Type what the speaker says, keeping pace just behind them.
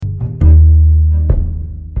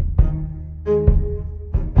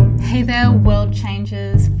there, world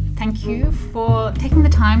changers. Thank you for taking the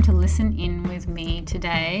time to listen in with me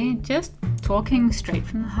today, just talking straight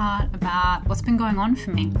from the heart about what's been going on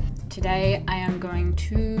for me. Today I am going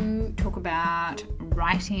to talk about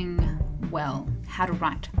writing well, how to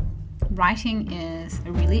write. Writing is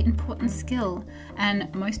a really important skill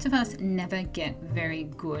and most of us never get very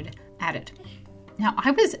good at it. Now,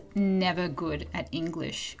 I was never good at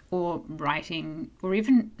English or writing or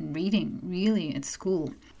even reading, really, at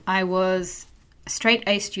school. I was a straight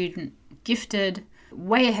A student, gifted,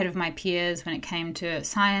 way ahead of my peers when it came to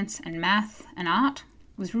science and math and art.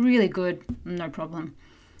 Was really good, no problem.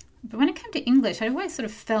 But when it came to English, I always sort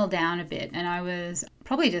of fell down a bit and I was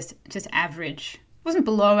probably just average. I wasn't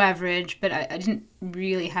below average, but I didn't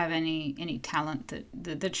really have any talent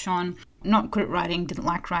that shone. Not good at writing, didn't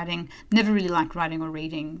like writing, never really liked writing or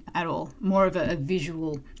reading at all. More of a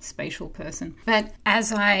visual, spatial person. But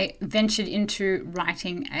as I ventured into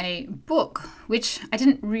writing a book, which I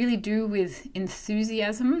didn't really do with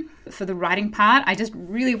enthusiasm for the writing part, I just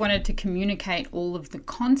really wanted to communicate all of the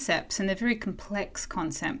concepts, and they're very complex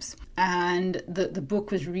concepts. And the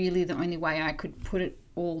book was really the only way I could put it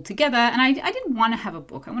all together. And I didn't want to have a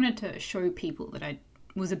book. I wanted to show people that I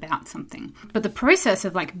was about something. But the process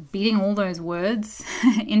of beating all those words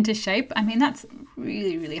into shape, I mean, that's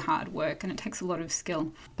really, really hard work and it takes a lot of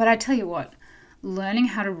skill. But I tell you what, learning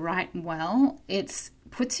how to write well, it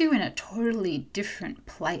puts you in a totally different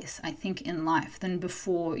place, I think, in life than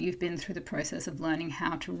before you've been through the process of learning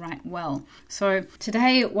how to write well. So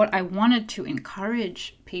today, what I wanted to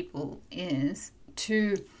encourage people is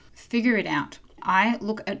to figure it out. I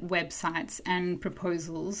look at websites and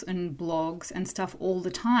proposals and blogs and stuff all the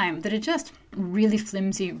time that are just really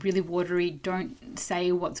flimsy, really watery, don't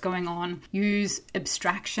say what's going on, use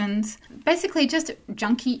abstractions, basically just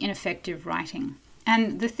junky, ineffective writing.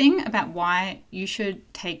 And the thing about why you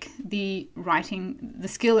should take the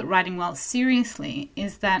skill at writing well seriously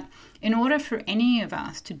is that in order for any of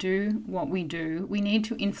us to do what we do, we need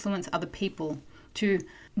to influence other people to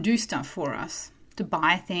do stuff for us, to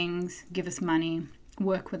buy things, give us money,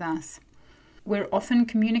 work with us. We're often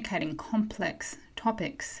communicating complex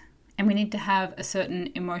topics and we need to have a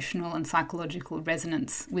certain emotional and psychological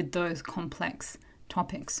resonance with those complex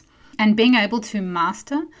topics. And being able to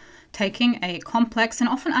master taking a complex and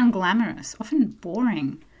often unglamorous, often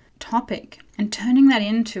boring topic and turning that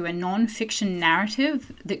into a non-fiction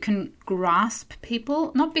narrative that can grasp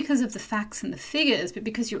people, not because of the facts and the figures, but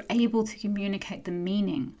because you're able to communicate the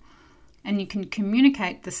meaning. And you can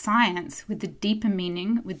communicate the science with the deeper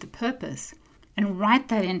meaning, with the purpose, and write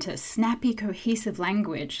that into snappy, cohesive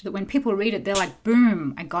language that when people read it, they're like,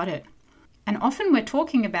 boom, I got it. And often we're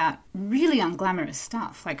talking about really unglamorous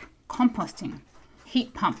stuff like composting,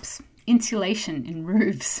 heat pumps, insulation in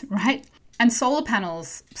roofs, right? And solar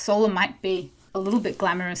panels. Solar might be a little bit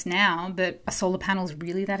glamorous now, but are solar panels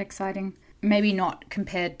really that exciting? Maybe not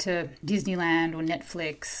compared to Disneyland or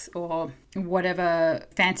Netflix or whatever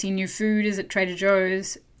fancy new food is at Trader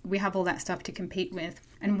Joe's. We have all that stuff to compete with.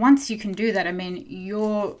 And once you can do that, I mean,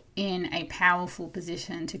 you're in a powerful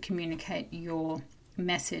position to communicate your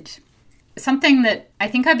message. Something that I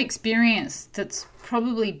think I've experienced that's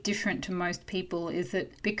probably different to most people is that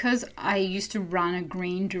because I used to run a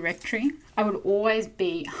green directory, I would always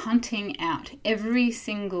be hunting out every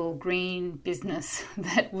single green business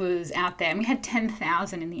that was out there. And we had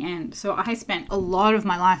 10,000 in the end. So I spent a lot of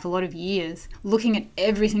my life, a lot of years, looking at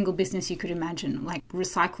every single business you could imagine, like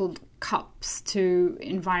recycled cups to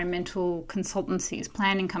environmental consultancies,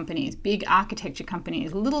 planning companies, big architecture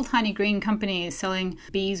companies, little tiny green companies selling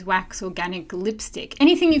beeswax organic lipstick,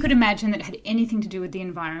 anything you could imagine that had anything to do with the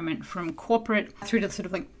environment, from corporate through to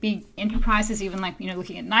sort of big enterprises, even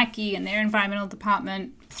looking at Nike and their environmental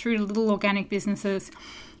department, through to little organic businesses.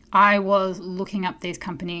 I was looking up these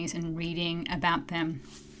companies and reading about them.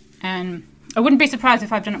 And I wouldn't be surprised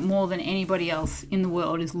if I've done it more than anybody else in the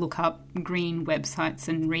world, is look up green websites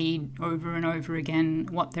and read over and over again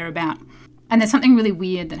what they're about. And there's something really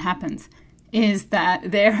weird that happens, is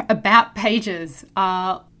that their about pages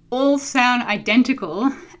all sound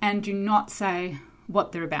identical and do not say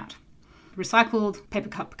what they're about. Recycled paper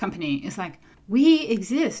cup company is like, we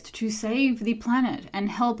exist to save the planet and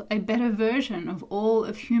help a better version of all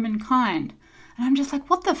of humankind. And I'm just like,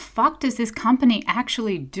 what the fuck does this company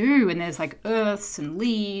actually do? And there's earths and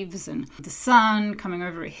leaves and the sun coming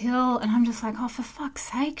over a hill. And I'm just like, oh, for fuck's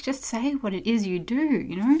sake, just say what it is you do,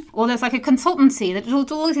 Or there's a consultancy that all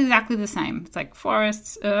looks exactly the same. It's like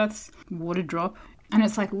forests, earths, water drop, And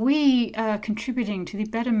it's like, we are contributing to the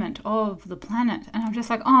betterment of the planet. And I'm just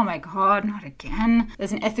like, oh my God, not again.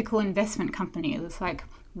 There's an ethical investment company that's like,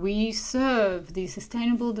 we serve the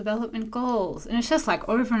Sustainable Development Goals. And it's just like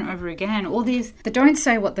over and over again, all these that don't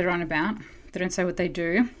say what they're on about. They don't say what they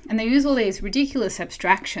do. And they use all these ridiculous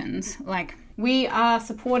abstractions like, we are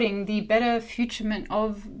supporting the better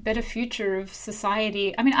future of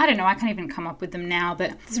society. I mean, I don't know, I can't even come up with them now,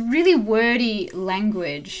 but it's really wordy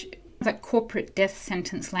language, like corporate death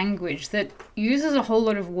sentence language that uses a whole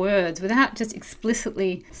lot of words without just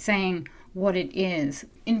explicitly saying what it is.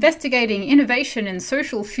 Investigating innovation in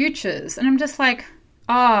social futures. And I'm just like,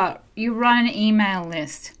 you run an email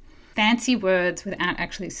list. Fancy words without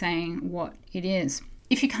actually saying what it is.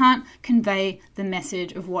 If you can't convey the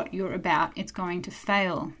message of what you're about, it's going to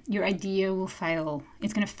fail. Your idea will fail.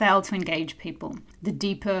 It's going to fail to engage people. The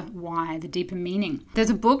deeper why, the deeper meaning. There's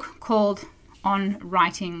a book called On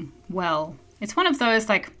Writing Well. It's one of those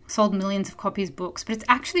like sold millions of copies books, but it's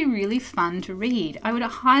actually really fun to read. I would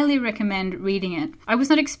highly recommend reading it. I was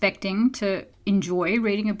not expecting to enjoy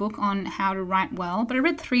reading a book on how to write well, but I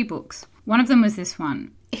read 3 books. One of them was this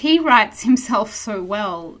one. He writes himself so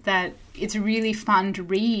well that it's really fun to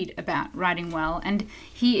read about writing well, and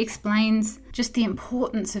he explains just the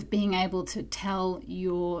importance of being able to tell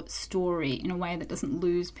your story in a way that doesn't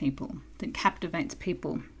lose people, that captivates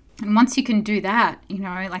people. And once you can do that,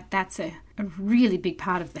 that's a really big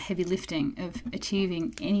part of the heavy lifting of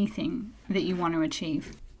achieving anything that you want to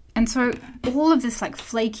achieve. And so all of this like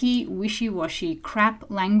flaky, wishy-washy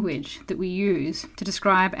crap language that we use to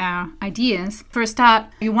describe our ideas, for a start,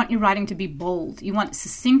 you want your writing to be bold. You want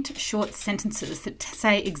succinct, short sentences that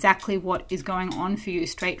say exactly what is going on for you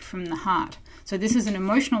straight from the heart. So this is an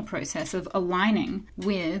emotional process of aligning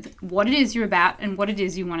with what it is you're about and what it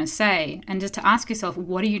is you want to say. And just to ask yourself,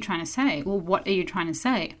 what are you trying to say? Well, what are you trying to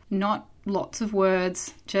say? Not lots of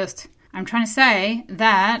words, just I'm trying to say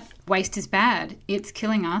that waste is bad. It's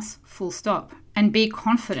killing us, full stop. And be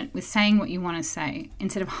confident with saying what you want to say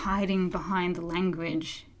instead of hiding behind the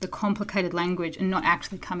language, the complicated language, and not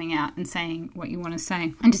actually coming out and saying what you want to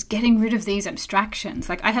say. And just getting rid of these abstractions.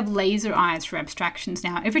 Like I have laser eyes for abstractions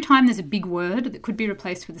now. Every time there's a big word that could be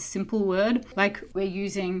replaced with a simple word, like we're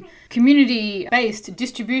using community-based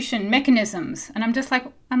distribution mechanisms. And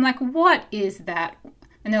I'm like, what is that?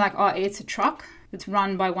 And they're like, it's a truck that's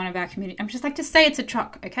run by one of our community. I'm just like, just say it's a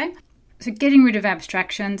truck, okay? So getting rid of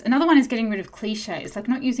abstractions. Another one is getting rid of cliches, like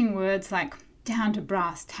not using words like down to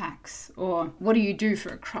brass tacks or what do you do for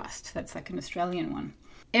a crust? That's like an Australian one.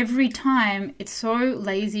 Every time it's so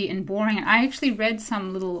lazy and boring. And I actually read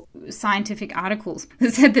some little scientific articles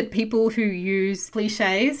that said that people who use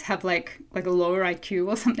cliches have like a lower IQ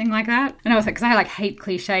or something like that. And I was like, because I hate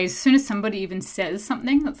cliches. As soon as somebody even says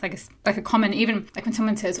something that's like a common, even like when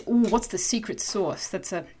someone says, what's the secret sauce?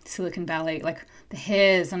 That's a Silicon Valley, like the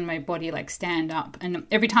hairs on my body stand up. And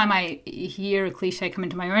every time I hear a cliche come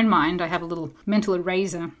into my own mind, I have a little mental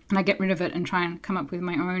eraser and I get rid of it and try and come up with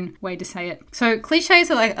my own way to say it. So cliches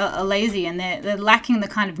are lazy and they're lacking the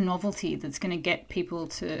kind of novelty that's going to get people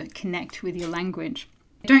to connect with your language.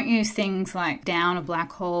 Don't use things like down a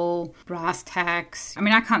black hole, brass tacks. I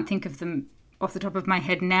mean, I can't think of them off the top of my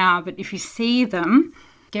head now, but if you see them,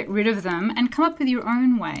 get rid of them and come up with your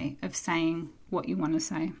own way of saying what you want to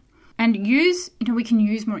say. And we can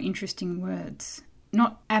use more interesting words,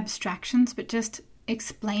 not abstractions, but just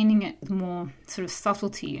explaining it with more sort of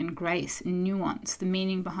subtlety and grace and nuance, the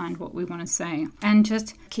meaning behind what we want to say, and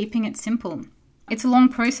just keeping it simple. It's a long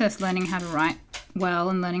process learning how to write well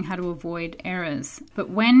and learning how to avoid errors. But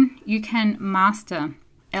when you can master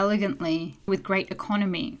elegantly, with great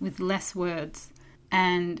economy, with less words,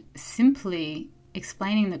 and simply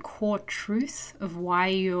explaining the core truth of why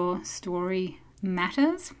your story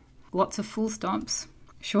matters, lots of full stops,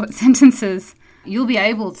 short sentences, you'll be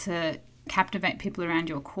able to captivate people around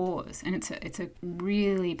your cause. And it's a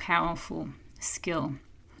really powerful skill.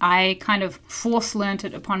 I kind of force-learnt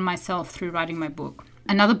it upon myself through writing my book.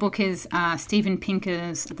 Another book is Steven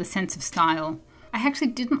Pinker's The Sense of Style. I actually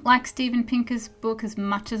didn't like Steven Pinker's book as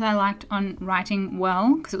much as I liked On Writing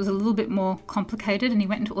Well, because it was a little bit more complicated and he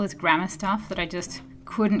went into all this grammar stuff that I just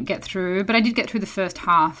couldn't get through. But I did get through the first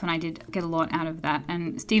half and I did get a lot out of that.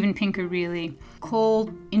 And Steven Pinker really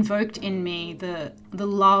invoked in me the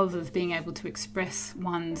love of being able to express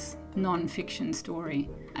one's non-fiction story,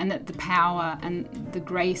 and that the power and the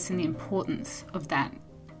grace and the importance of that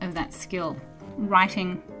skill.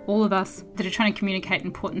 Writing, all of us that are trying to communicate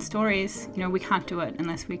important stories, we can't do it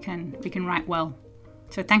unless we can write well.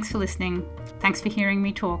 So thanks for listening. Thanks for hearing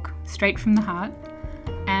me talk straight from the heart.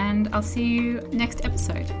 And I'll see you next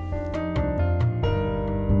episode.